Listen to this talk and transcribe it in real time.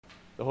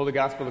The Holy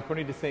Gospel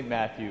according to St.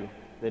 Matthew,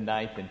 the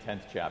 9th and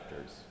 10th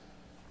chapters.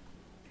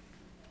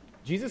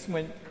 Jesus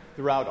went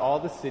throughout all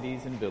the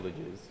cities and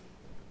villages,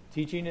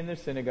 teaching in their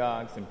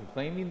synagogues and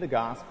proclaiming the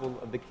gospel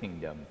of the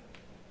kingdom,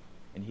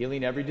 and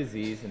healing every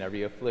disease and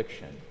every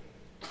affliction.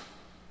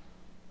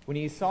 When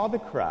he saw the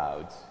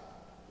crowds,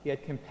 he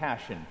had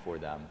compassion for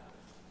them,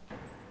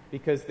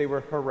 because they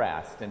were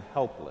harassed and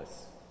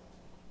helpless,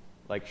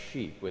 like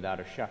sheep without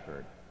a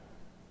shepherd.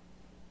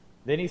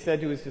 Then he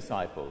said to his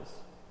disciples,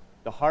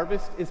 "The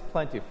harvest is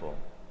plentiful,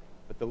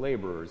 but the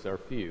laborers are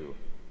few.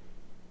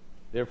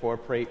 Therefore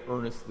pray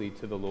earnestly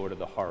to the Lord of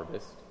the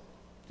harvest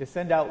to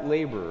send out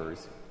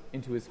laborers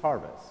into his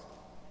harvest."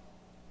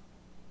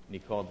 And he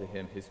called to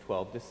him his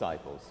 12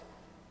 disciples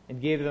and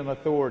gave them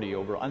authority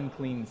over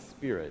unclean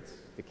spirits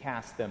to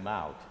cast them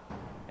out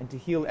and to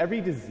heal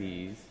every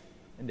disease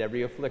and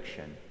every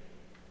affliction.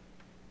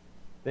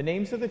 The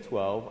names of the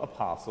 12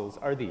 apostles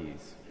are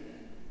these: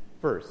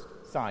 first,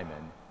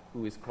 Simon,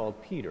 who is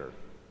called Peter,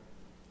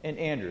 and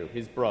Andrew,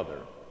 his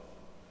brother,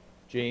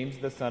 James,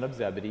 the son of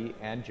Zebedee,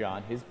 and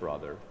John, his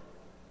brother,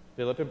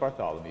 Philip and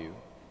Bartholomew,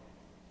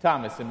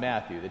 Thomas and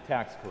Matthew, the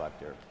tax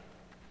collector,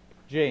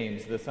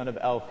 James, the son of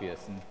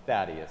Alphaeus and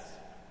Thaddeus,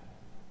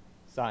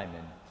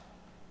 Simon,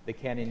 the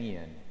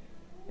Cananean,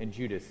 and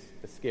Judas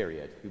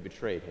Iscariot, who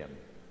betrayed him.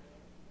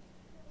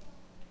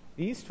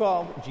 These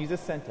 12 Jesus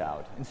sent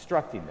out,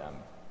 instructing them,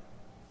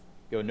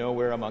 "Go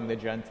nowhere among the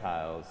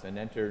Gentiles and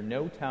enter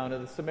no town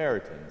of the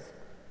Samaritans,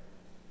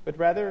 but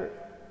rather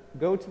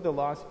go to the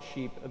lost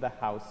sheep of the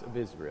house of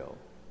Israel.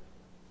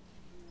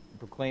 And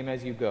proclaim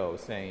as you go,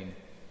 saying,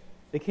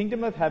 'The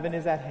kingdom of heaven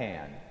is at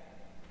hand.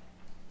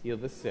 Heal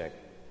the sick,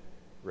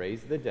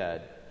 raise the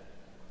dead,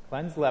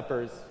 cleanse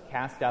lepers,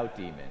 cast out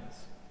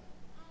demons.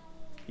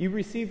 You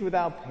received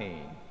without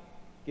pain,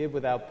 give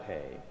without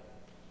pay.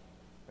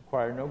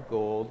 Acquire no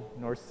gold,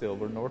 nor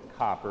silver, nor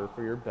copper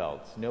for your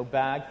belts, no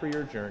bag for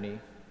your journey,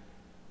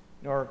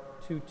 nor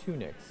 2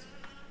 tunics,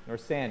 nor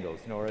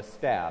sandals, nor a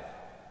staff,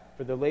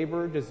 for the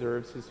laborer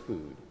deserves his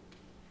food.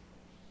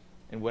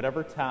 In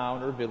whatever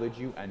town or village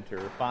you enter,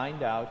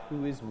 find out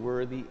who is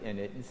worthy in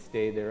it and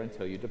stay there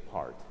until you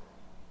depart.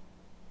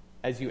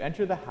 As you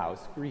enter the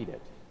house, greet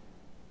it.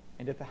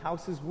 And if the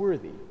house is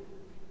worthy,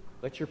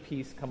 let your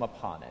peace come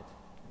upon it.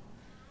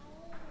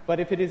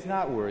 But if it is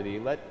not worthy,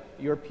 let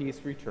your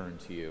peace return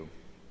to you.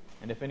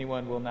 And if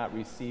anyone will not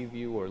receive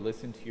you or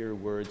listen to your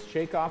words,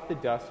 shake off the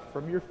dust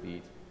from your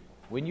feet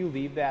when you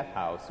leave that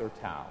house or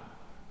town.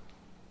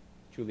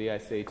 Truly I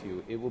say to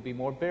you, it will be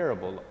more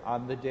bearable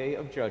on the day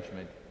of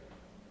judgment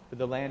for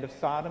the land of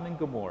Sodom and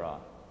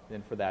Gomorrah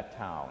than for that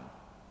town.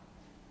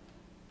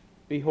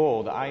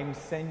 Behold, I am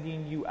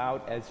sending you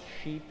out as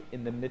sheep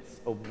in the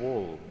midst of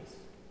wolves.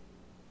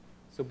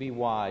 So be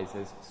wise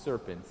as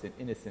serpents and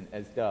innocent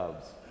as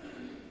doves.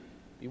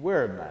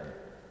 Beware of men,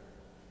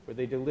 for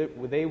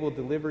they will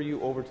deliver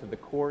you over to the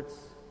courts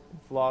and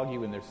flog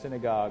you in their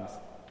synagogues,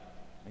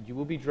 and you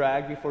will be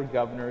dragged before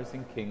governors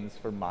and kings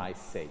for my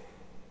sake,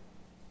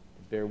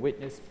 to bear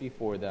witness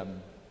before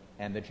them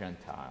and the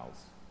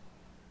Gentiles.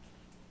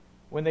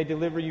 When they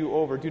deliver you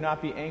over, do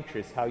not be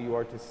anxious how you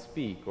are to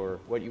speak or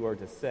what you are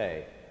to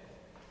say,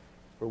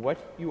 for what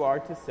you are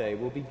to say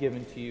will be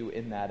given to you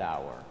in that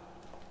hour.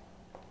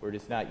 For it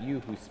is not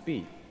you who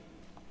speak,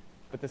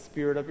 but the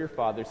Spirit of your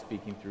Father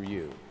speaking through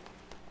you.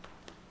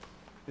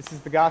 This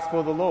is the gospel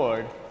of the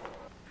Lord.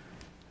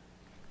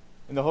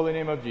 In the holy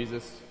name of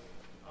Jesus.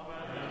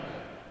 Amen.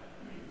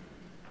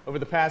 Over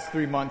the past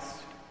 3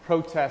 months,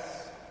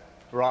 protests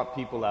brought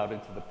people out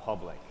into the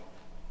public.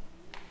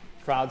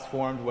 Crowds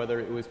formed, whether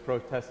it was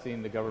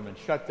protesting the government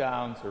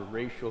shutdowns or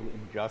racial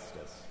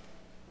injustice.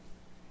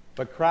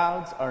 But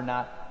crowds are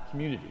not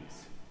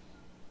communities.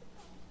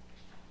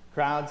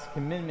 Crowds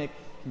can mimic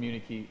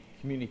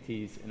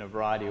communities in a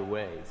variety of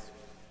ways.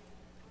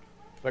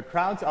 But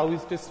crowds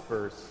always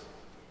disperse,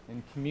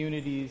 and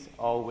communities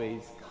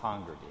always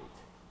congregate.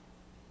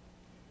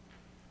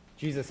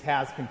 Jesus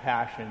has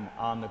compassion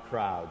on the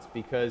crowds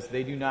because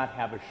they do not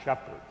have a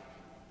shepherd.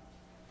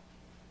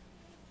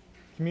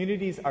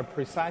 Communities are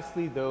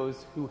precisely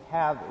those who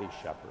have a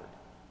shepherd,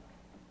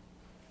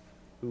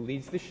 who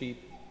leads the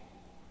sheep,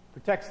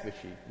 protects the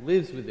sheep,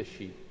 lives with the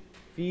sheep,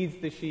 feeds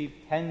the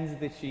sheep, tends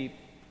the sheep,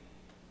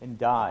 and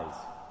dies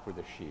for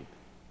the sheep.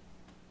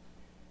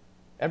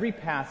 Every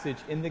passage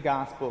in the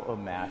Gospel of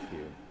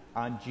Matthew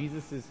on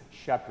Jesus'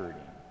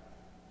 shepherding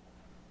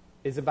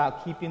is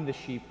about keeping the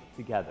sheep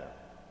together.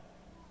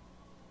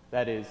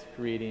 That is,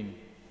 creating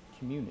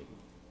community.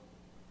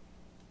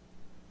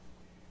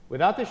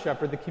 Without the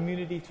shepherd, the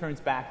community turns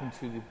back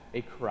into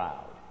a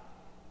crowd.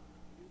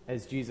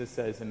 As Jesus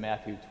says in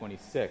Matthew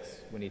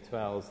 26, when he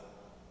tells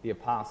the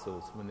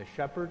apostles, when the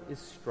shepherd is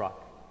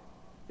struck,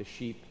 the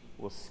sheep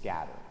will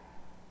scatter.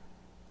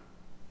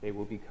 They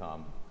will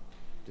become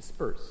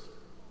dispersed,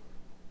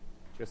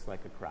 just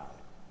like a crowd.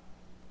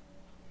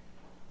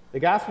 The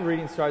gospel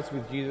reading starts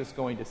with Jesus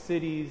going to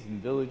cities and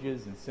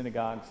villages and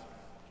synagogues.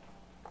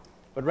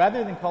 But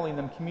rather than calling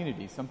them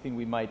communities, something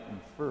we might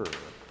infer,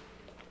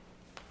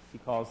 he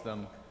calls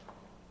them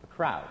a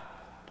crowd.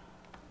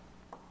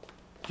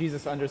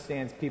 Jesus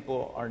understands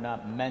people are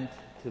not meant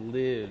to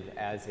live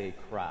as a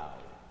crowd.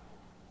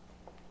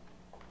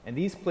 And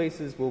these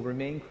places will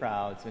remain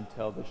crowds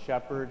until the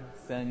shepherd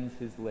sends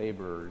his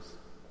laborers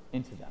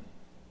into them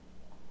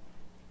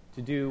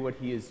to do what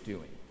he is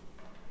doing.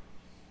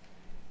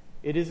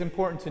 It is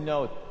important to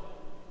note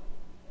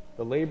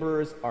the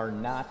laborers are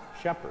not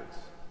shepherds.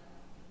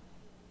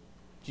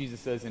 Jesus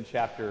says in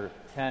chapter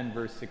 10,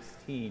 verse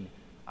 16,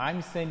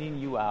 I'm sending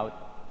you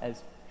out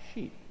as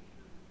sheep.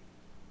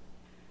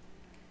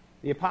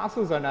 The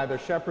apostles are neither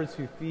shepherds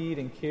who feed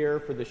and care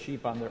for the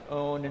sheep on their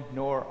own,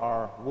 nor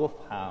are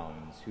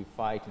wolfhounds who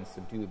fight and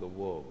subdue the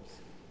wolves.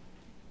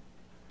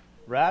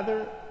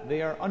 Rather,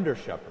 they are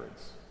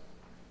under-shepherds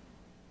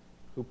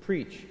who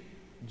preach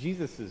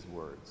Jesus'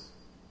 words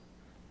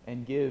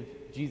and give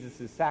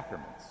Jesus'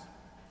 sacraments.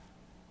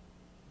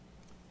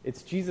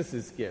 It's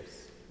Jesus' gifts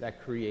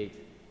that create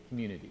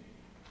community.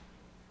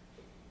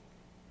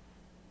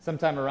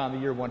 Sometime around the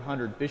year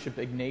 100, Bishop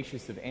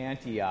Ignatius of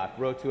Antioch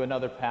wrote to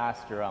another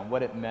pastor on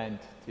what it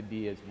meant to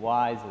be as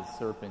wise as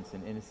serpents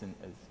and innocent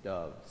as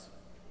doves.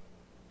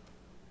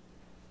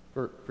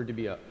 For to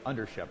be an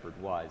under-shepherd,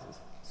 wise as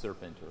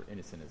serpent or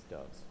innocent as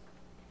doves.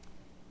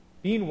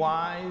 Being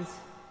wise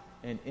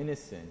and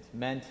innocent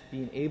meant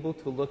being able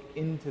to look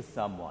into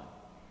someone,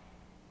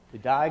 to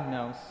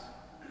diagnose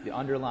the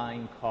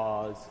underlying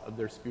cause of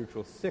their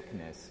spiritual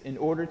sickness in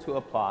order to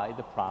apply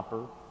the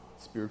proper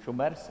spiritual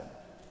medicine.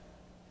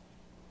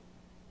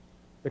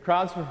 The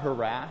crowds were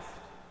harassed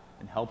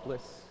and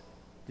helpless,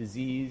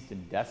 diseased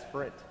and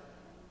desperate.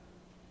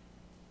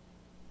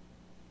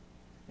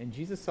 And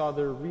Jesus saw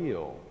their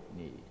real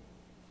need.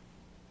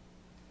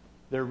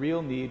 Their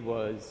real need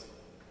was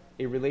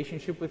a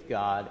relationship with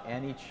God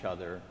and each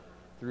other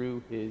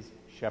through his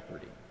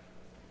shepherding.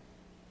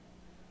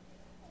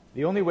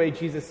 The only way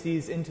Jesus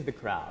sees into the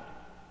crowd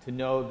to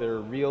know their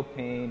real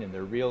pain and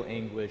their real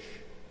anguish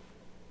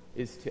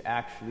is to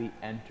actually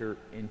enter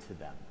into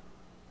them.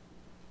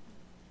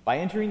 By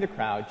entering the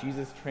crowd,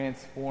 Jesus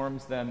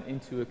transforms them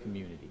into a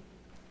community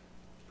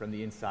from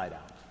the inside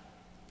out.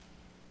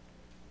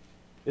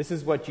 This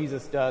is what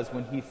Jesus does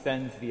when he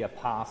sends the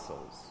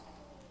apostles.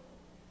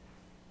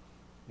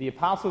 The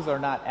apostles are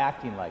not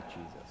acting like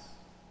Jesus,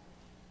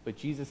 but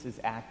Jesus is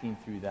acting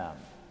through them.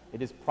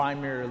 It is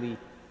primarily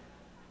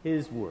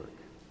his work.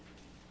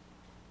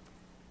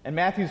 And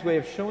Matthew's way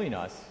of showing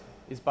us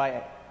is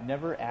by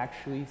never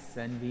actually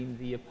sending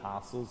the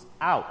apostles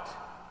out.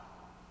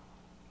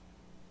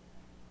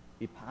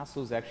 The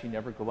apostles actually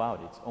never go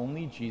out. It's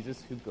only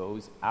Jesus who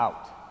goes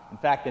out. In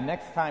fact, the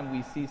next time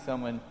we see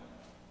someone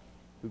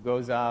who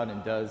goes out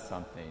and does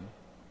something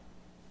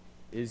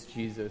is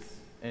Jesus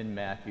in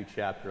Matthew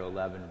chapter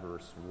 11,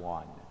 verse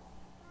 1.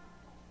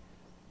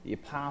 The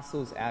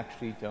apostles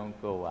actually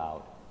don't go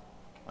out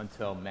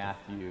until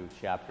Matthew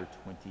chapter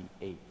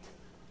 28,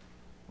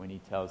 when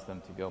he tells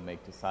them to go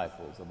make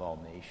disciples of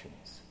all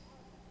nations.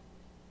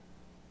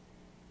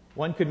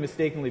 One could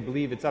mistakenly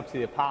believe it's up to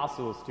the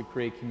apostles to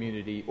create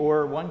community,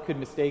 or one could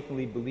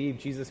mistakenly believe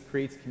Jesus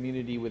creates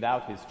community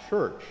without his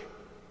church.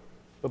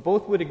 But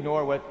both would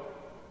ignore what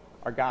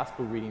our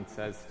gospel reading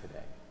says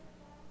today.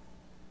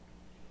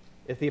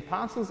 If the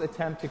apostles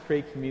attempt to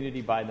create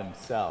community by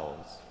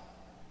themselves,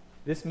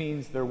 this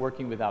means they're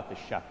working without the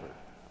shepherd,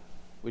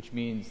 which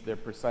means they're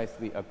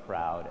precisely a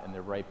crowd and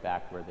they're right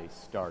back where they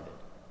started.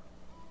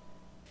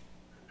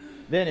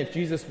 Then, if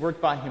Jesus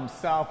worked by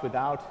himself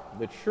without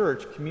the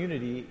church,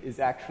 community is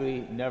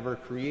actually never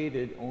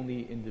created.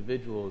 Only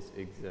individuals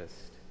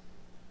exist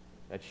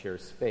that share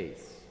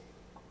space.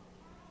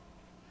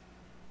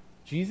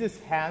 Jesus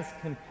has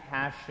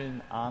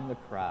compassion on the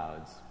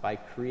crowds by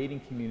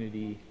creating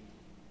community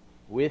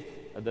with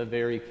the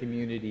very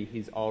community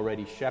he's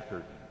already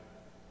shepherding.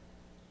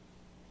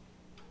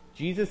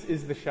 Jesus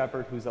is the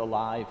shepherd who's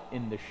alive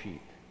in the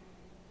sheep.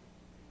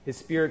 His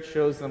Spirit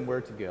shows them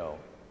where to go,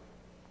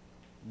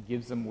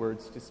 gives them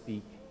words to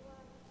speak,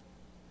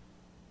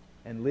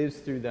 and lives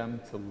through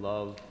them to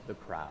love the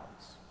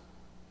crowds.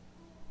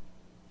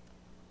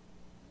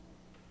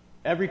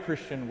 Every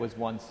Christian was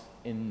once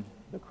in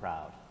the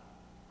crowd.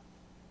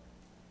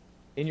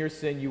 In your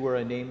sin, you were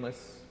a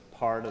nameless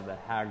part of the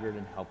haggard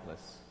and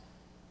helpless.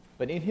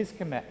 But in his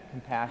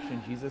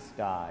compassion, Jesus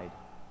died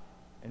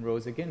and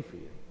rose again for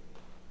you.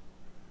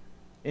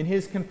 In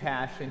his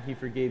compassion, he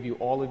forgave you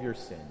all of your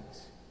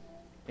sins.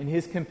 In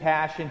his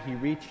compassion, he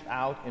reached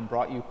out and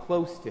brought you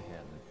close to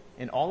him.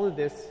 And all of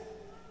this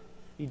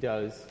he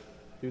does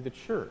through the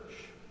church,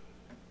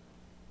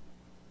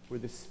 where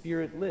the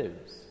Spirit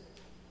lives,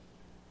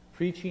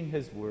 preaching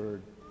his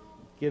word,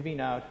 giving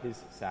out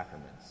his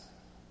sacraments.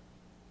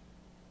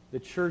 The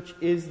church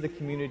is the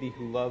community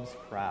who loves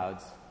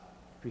crowds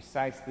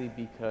precisely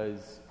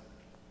because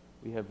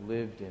we have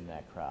lived in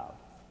that crowd.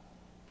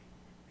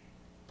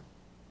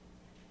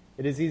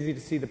 It is easy to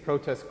see the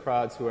protest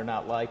crowds who are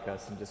not like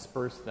us and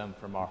disperse them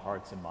from our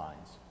hearts and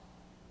minds.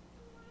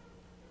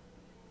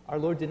 Our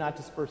Lord did not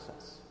disperse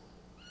us,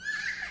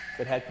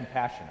 but had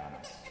compassion on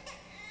us.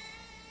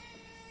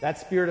 That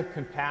spirit of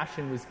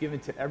compassion was given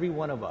to every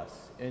one of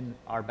us in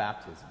our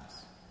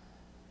baptisms.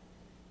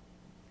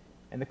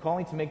 And the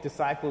calling to make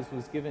disciples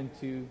was given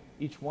to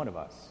each one of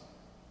us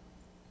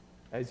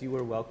as you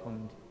were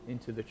welcomed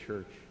into the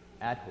church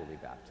at Holy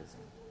Baptism.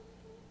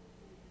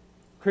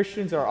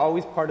 Christians are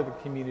always part of a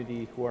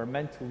community who are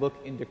meant to look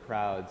into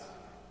crowds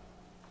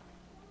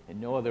in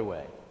no other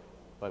way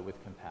but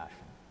with compassion.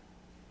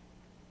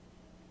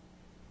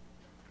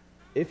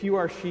 If you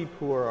are sheep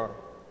who are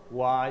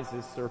wise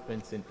as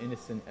serpents and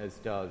innocent as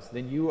doves,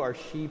 then you are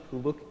sheep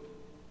who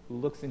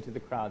looks into the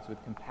crowds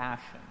with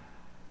compassion,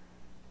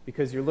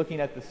 because you're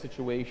looking at the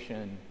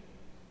situation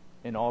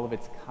in all of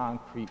its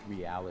concrete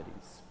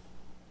realities.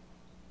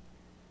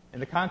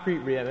 And the concrete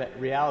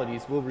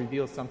realities will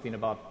reveal something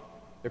about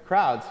the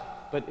crowds,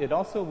 but it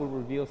also will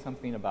reveal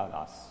something about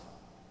us.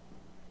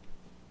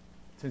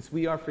 Since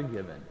we are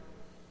forgiven,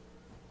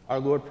 our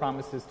Lord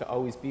promises to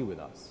always be with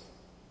us,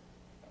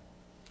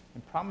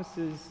 and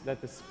promises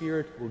that the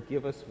Spirit will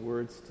give us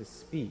words to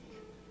speak.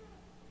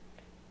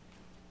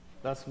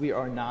 Thus, we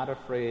are not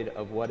afraid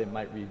of what it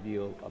might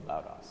reveal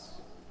about us.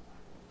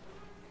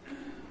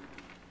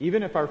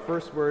 Even if our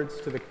first words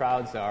to the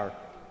crowds are,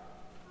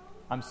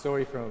 "I'm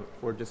sorry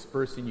for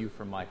dispersing you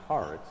from my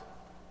heart,"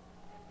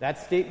 that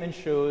statement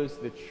shows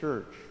the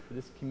church,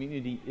 this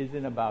community,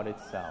 isn't about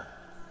itself,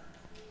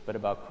 but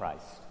about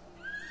Christ.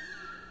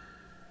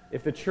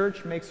 If the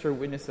church makes her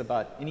witness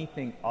about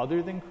anything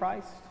other than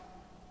Christ,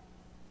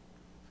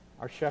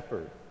 our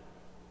shepherd,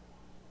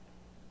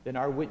 then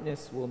our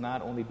witness will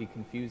not only be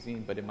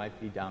confusing, but it might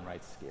be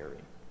downright scary.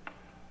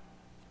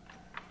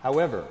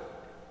 However,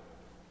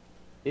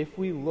 if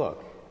we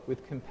look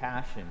with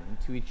compassion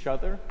into each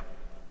other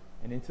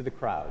and into the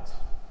crowds,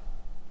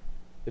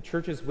 the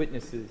church's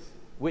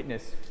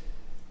witness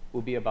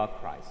will be about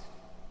Christ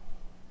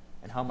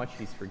and how much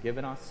he's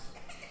forgiven us,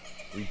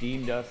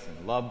 redeemed us,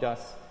 and loved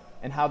us,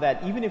 and how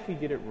that even if we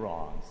get it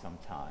wrong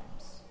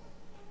sometimes,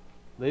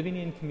 living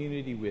in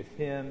community with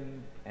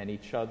him and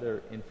each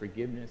other in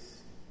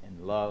forgiveness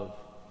and love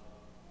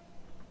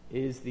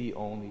is the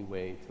only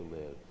way to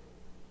live.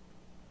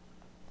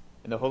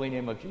 In the holy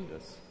name of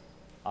Jesus,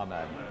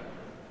 amen.